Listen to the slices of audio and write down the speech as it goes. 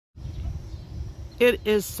It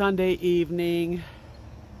is Sunday evening.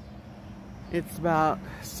 It's about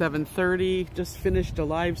 7:30. Just finished a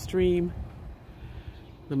live stream.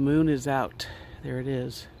 The moon is out. There it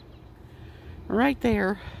is. Right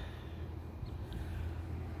there.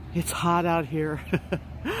 It's hot out here.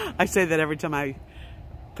 I say that every time I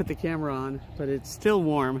put the camera on, but it's still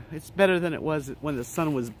warm. It's better than it was when the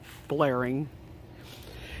sun was blaring.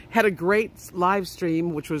 Had a great live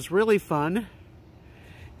stream, which was really fun.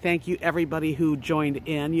 Thank you everybody who joined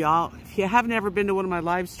in. Y'all, if you haven't ever been to one of my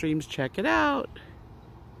live streams, check it out.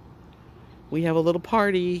 We have a little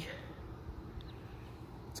party.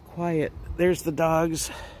 It's quiet. There's the dogs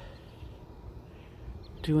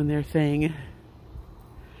doing their thing.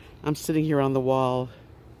 I'm sitting here on the wall.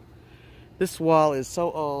 This wall is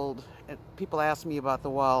so old. And people ask me about the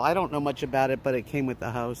wall. I don't know much about it, but it came with the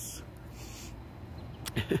house.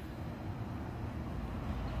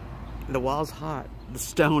 The wall's hot. The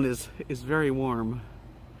stone is very warm.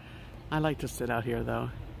 I like to sit out here though.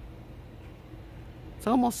 It's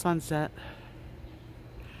almost sunset.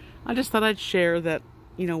 I just thought I'd share that,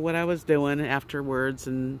 you know, what I was doing afterwards,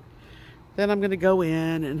 and then I'm gonna go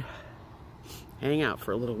in and hang out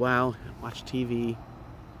for a little while, watch TV.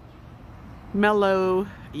 Mellow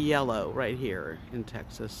yellow right here in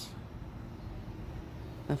Texas.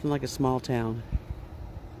 Nothing like a small town.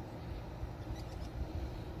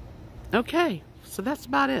 Okay, so that's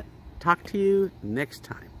about it. Talk to you next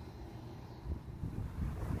time.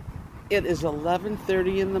 It is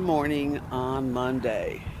 11:30 in the morning on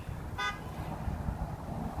Monday.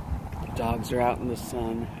 The dogs are out in the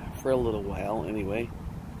sun for a little while anyway.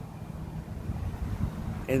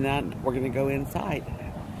 And then we're gonna go inside.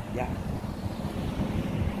 Yeah.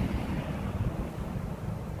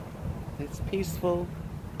 It's peaceful,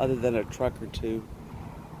 other than a truck or two.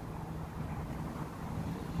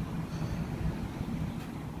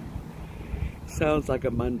 Sounds like a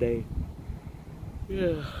Monday.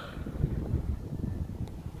 Yeah.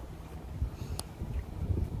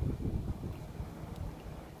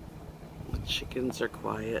 The chickens are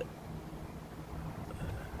quiet.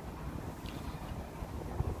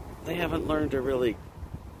 They haven't learned to really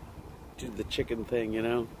do the chicken thing, you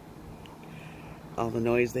know? All the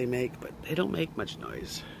noise they make, but they don't make much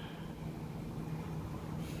noise.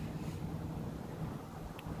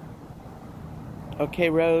 Okay,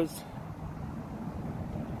 Rose.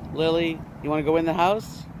 Lily, you want to go in the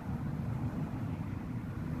house?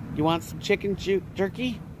 You want some chicken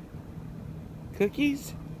jerky?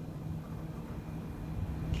 Cookies?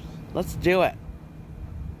 Let's do it.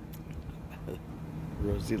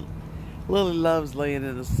 Rosie, Lily loves laying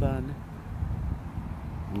in the sun.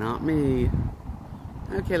 Not me.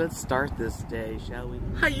 Okay, let's start this day, shall we?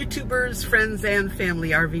 Hi, YouTubers, friends, and family.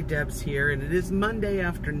 RVDebs here, and it is Monday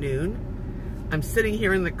afternoon. I'm sitting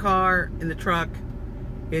here in the car, in the truck,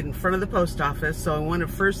 in front of the post office. So I want to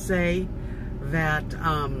first say that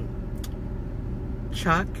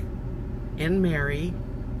Chuck and Mary,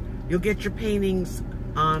 you'll get your paintings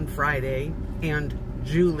on Friday, and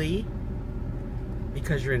Julie,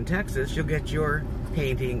 because you're in Texas, you'll get your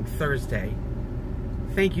painting Thursday.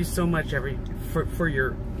 Thank you so much for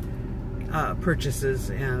your purchases,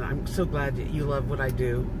 and I'm so glad that you love what I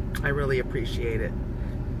do. I really appreciate it.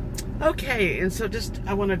 Okay, and so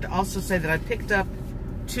I wanted to also say that I picked up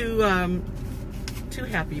two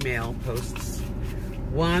Happy Mail posts.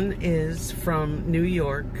 One is from New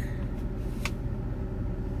York.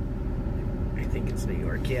 I think it's New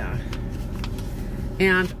York, yeah.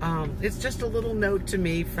 And it's just a little note to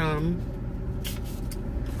me from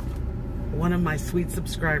one of my sweet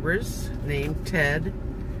subscribers named Ted.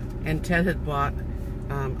 And Ted had bought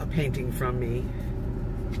a painting from me.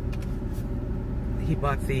 He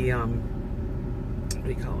bought the, what do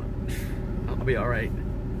you call it? I'll be all right.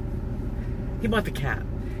 He bought the cat.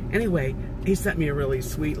 Anyway, he sent me a really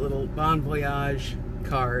sweet little bon voyage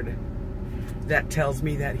card that tells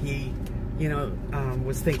me that he, you know,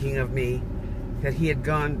 was thinking of me, that he had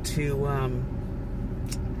gone to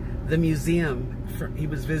the museum. He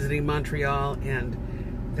was visiting Montreal, and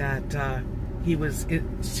that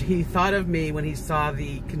he thought of me when he saw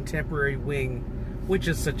the contemporary wing, which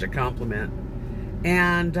is such a compliment.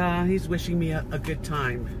 And he's wishing me a good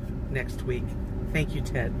time next week. Thank you,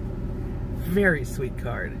 Ted. Very sweet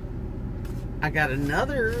card. I got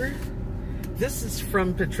another. This is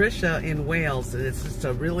from Patricia in Wales, and it's just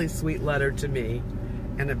a really sweet letter to me,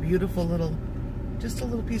 and a beautiful little, just a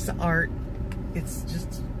little piece of art. It's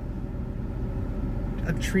just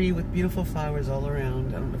a tree with beautiful flowers all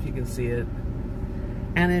around. I don't know if you can see it.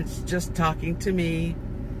 And it's just talking to me.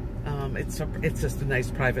 It's just a nice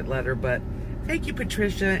private letter, but thank you,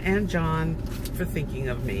 Patricia and John, for thinking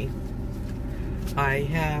of me. I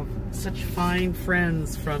have such fine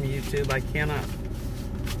friends from YouTube. I cannot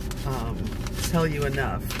tell you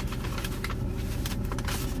enough.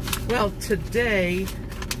 Well, today,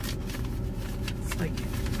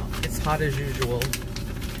 it's hot as usual.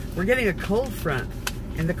 We're getting a cold front,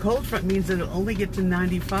 and the cold front means that it'll only get to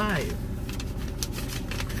 95. Isn't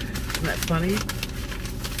that funny?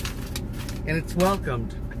 And it's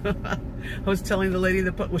welcomed. I was telling the lady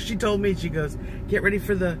that well, she told me, she goes, get ready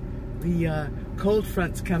for the cold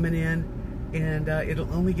front's coming in, and it'll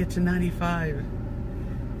only get to 95.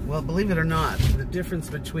 Well, believe it or not, the difference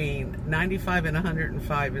between 95 and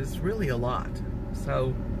 105 is really a lot.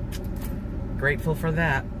 So, grateful for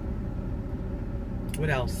that. What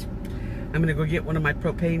else? I'm going to go get one of my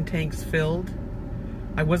propane tanks filled.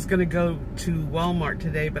 I was going to go to Walmart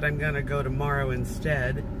today, but I'm going to go tomorrow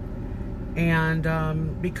instead.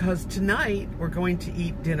 And because tonight we're going to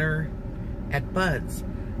eat dinner at Bud's.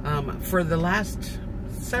 For the last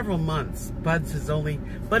several months, Bud's is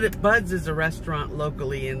Bud's is a restaurant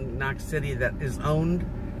locally in Knox City that is owned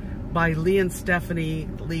by Lee and Stephanie.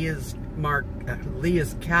 Lee is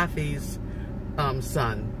Kathy's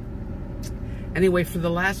son. Anyway, for the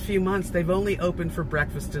last few months, they've only opened for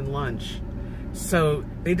breakfast and lunch. So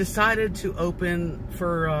they decided to open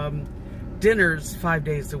for dinners 5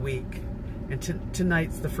 days a week. And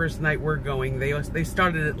tonight's the first night we're going. They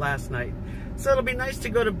started it last night. So it'll be nice to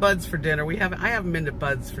go to Bud's for dinner. I haven't been to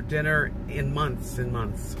Bud's for dinner in months and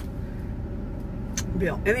months.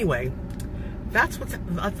 Anyway, that's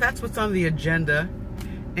what's on the agenda,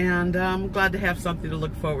 and I'm glad to have something to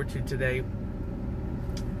look forward to today.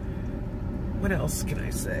 What else can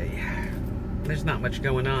I say? There's not much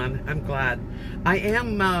going on. I'm glad. I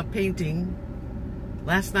am painting.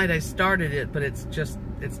 Last night I started it, but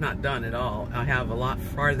it's not done at all. I have a lot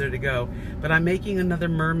farther to go. But I'm making another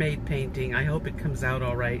mermaid painting. I hope it comes out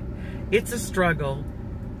all right. It's a struggle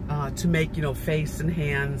to make, you know, face and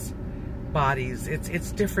hands, bodies.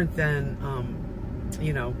 It's different than,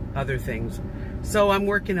 you know, other things. So I'm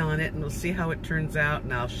working on it, and we'll see how it turns out,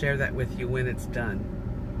 and I'll share that with you when it's done.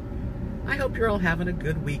 I hope you're all having a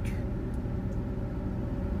good week.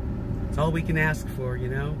 It's all we can ask for, you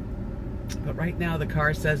know. But right now the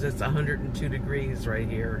car says it's 102 degrees right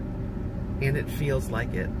here, and it feels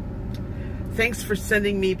like it. Thanks for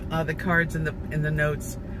sending me the cards and the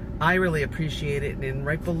notes. I really appreciate it. And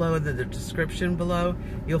right below the description below,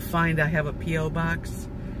 you'll find I have a P.O. box,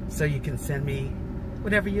 so you can send me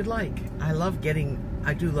whatever you'd like. I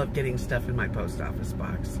do love getting stuff in my post office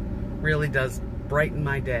box. Really does brighten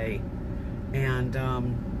my day. And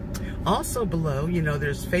also below, you know,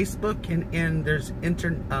 there's Facebook and there's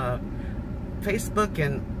Facebook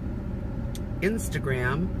and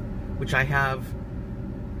Instagram, which I have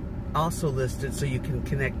also listed, so you can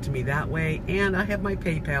connect to me that way. And I have my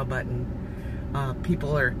PayPal button.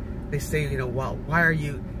 They say, you know, well, why are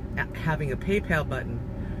you having a PayPal button?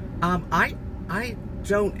 I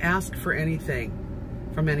don't ask for anything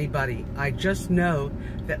from anybody. I just know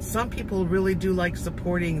that some people really do like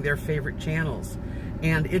supporting their favorite channels,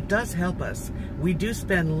 and it does help us. We do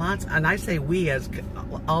spend lots, and I say we as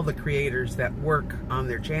all the creators that work on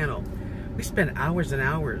their channel, we spend hours and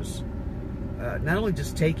hours not only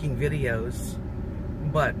just taking videos,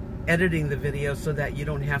 but editing the video so that you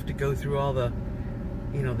don't have to go through all the,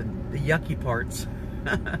 you know, the yucky parts.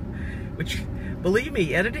 Which, believe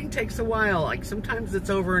me, editing takes a while. Like, sometimes it's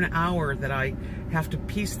over an hour that I have to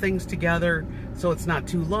piece things together so it's not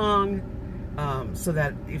too long, so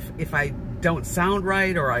that if I don't sound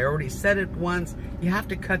right, or I already said it once, you have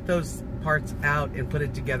to cut those parts out and put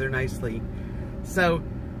it together nicely. So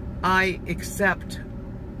I accept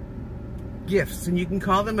gifts, and you can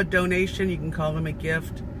call them a donation, you can call them a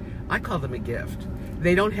gift. I call them a gift.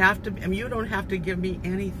 They don't have to, I mean, you don't have to give me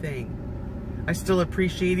anything. I still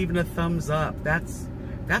appreciate even a thumbs up. That's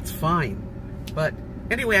fine. But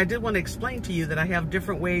anyway, I did want to explain to you that I have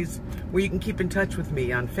different ways where you can keep in touch with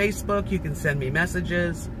me. On Facebook, you can send me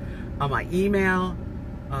messages, on my email,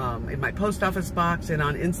 in my post office box, and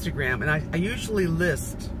on Instagram. And I usually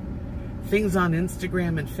list things on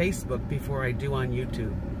Instagram and Facebook before I do on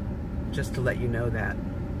YouTube, just to let you know that.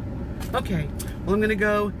 Okay, well, I'm going to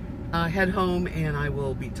go head home, and I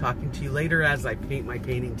will be talking to you later as I paint my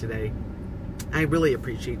painting today. I really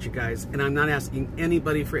appreciate you guys, and I'm not asking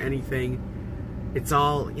anybody for anything. It's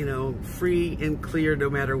all, you know, free and clear no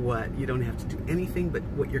matter what. You don't have to do anything but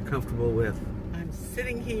what you're comfortable with. I'm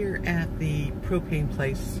sitting here at the propane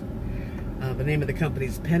place. The name of the company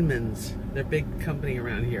is Penman's. They're a big company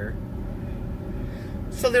around here.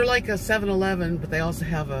 So they're like a 7-Eleven, but they also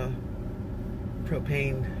have a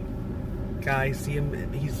propane guy. See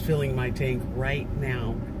him? He's filling my tank right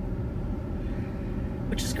now.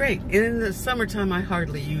 which is great. And in the summertime, I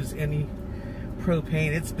hardly use any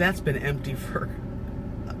propane. That's been empty for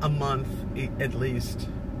a month at least.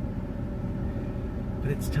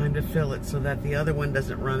 But it's time to fill it so that the other one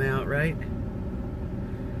doesn't run out, right?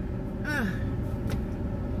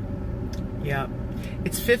 Yeah.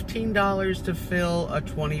 It's $15 to fill a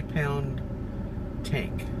 20-pound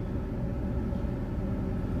tank.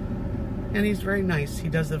 And he's very nice. He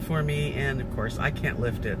does it for me, and of course, I can't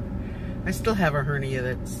lift it. I still have a hernia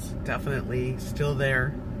that's definitely still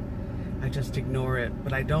there. I just ignore it,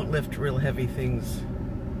 but I don't lift real heavy things.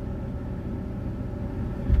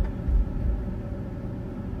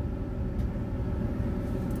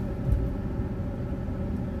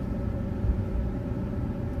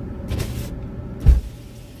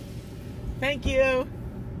 Thank you.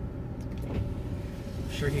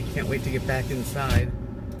 I'm sure he can't wait to get back inside.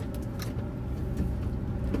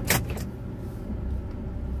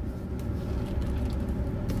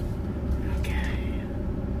 Okay.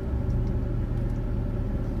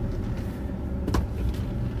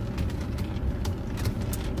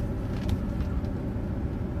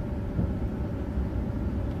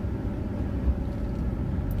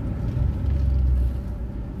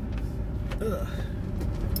 Ugh.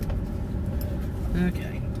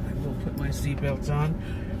 Okay, I will put my seatbelts on.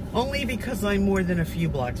 Only because I'm more than a few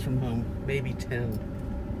blocks from home, maybe 10.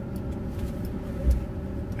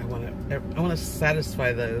 I want to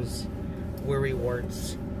satisfy those worry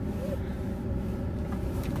warts.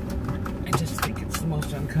 I just think it's the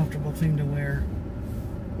most uncomfortable thing to wear.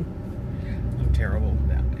 I'm terrible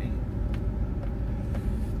that way.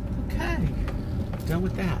 Okay, done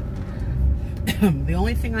with that. The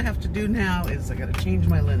only thing I have to do now is I got to change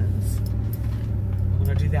my linens. I'm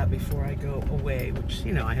going to do that before I go away, which,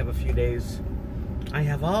 you know, I have a few days. I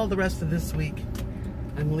have all the rest of this week.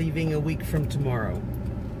 I'm leaving a week from tomorrow.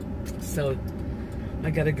 So I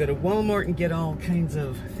got to go to Walmart and get all kinds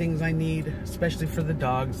of things I need, especially for the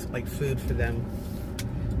dogs, like food for them.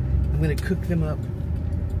 I'm going to cook them up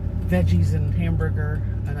veggies and hamburger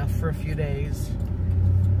enough for a few days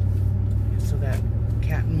so that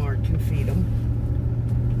Cat and Mark can feed them.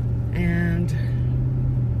 And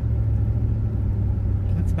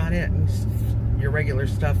that's about it. And just your regular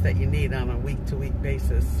stuff that you need on a week-to-week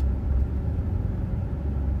basis.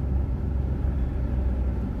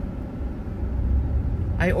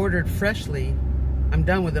 I ordered Freshly. I'm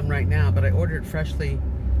done with them right now, but I ordered Freshly,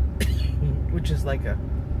 which is like a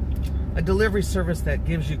delivery service that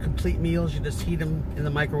gives you complete meals. You just heat them in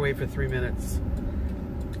the microwave for 3 minutes.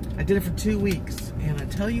 I did it for 2 weeks, and I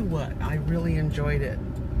tell you what, I really enjoyed it.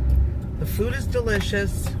 The food is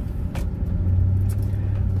delicious.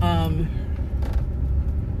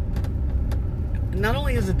 Not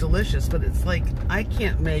only is it delicious, but it's like I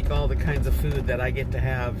can't make all the kinds of food that I get to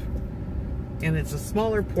have. And it's a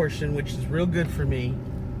smaller portion, which is real good for me.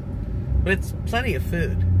 But it's plenty of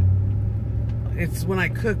food. It's when I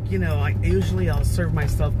cook, you know, I'll serve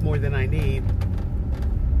myself more than I need.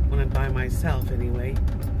 When I'm by myself, anyway.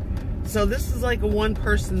 So this is like a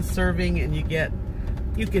one-person serving, and you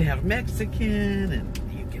can have Mexican, and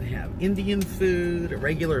you can have Indian food, a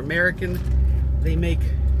regular American. They make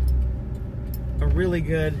a really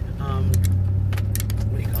good, what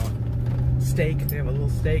do you call it? Steak. They have a little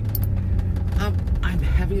steak. I'm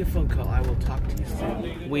having a phone call. I will talk to you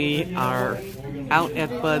soon. We are out at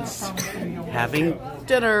Bud's having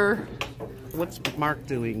dinner. What's Mark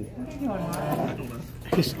doing?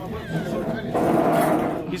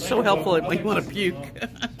 He's so helpful. It makes me want to puke.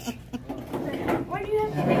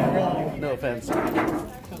 No offense.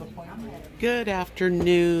 Good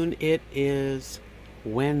afternoon. It is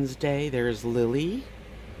Wednesday. There's Lily.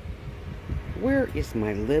 Where is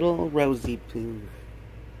my little Rosie Poo?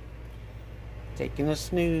 Taking a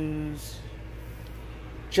snooze.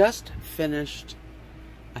 Just finished.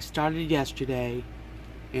 I started yesterday,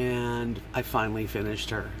 and I finally finished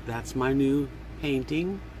her. That's my new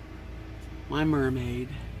painting, my mermaid.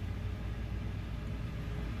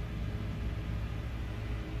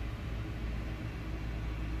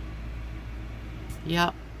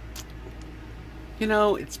 Yep. You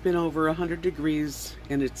know, it's been over 100 degrees,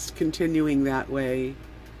 and it's continuing that way.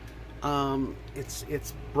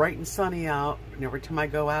 It's bright and sunny out, and every time I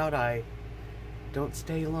go out, I don't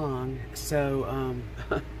stay long. So,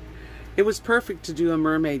 it was perfect to do a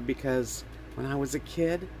mermaid, because when I was a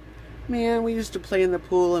kid, man, we used to play in the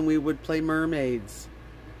pool, and we would play mermaids.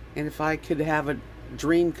 And if I could have a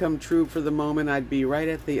dream come true for the moment, I'd be right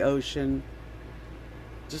at the ocean,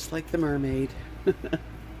 just like the mermaid.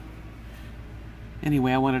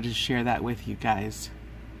 Anyway, I wanted to share that with you guys.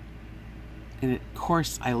 And of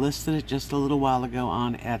course, I listed it just a little while ago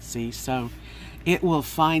on Etsy. So It will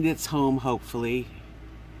find its home, hopefully.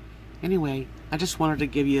 Anyway, I just wanted to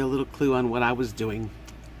give you a little clue on what I was doing.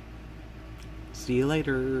 See you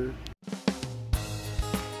later.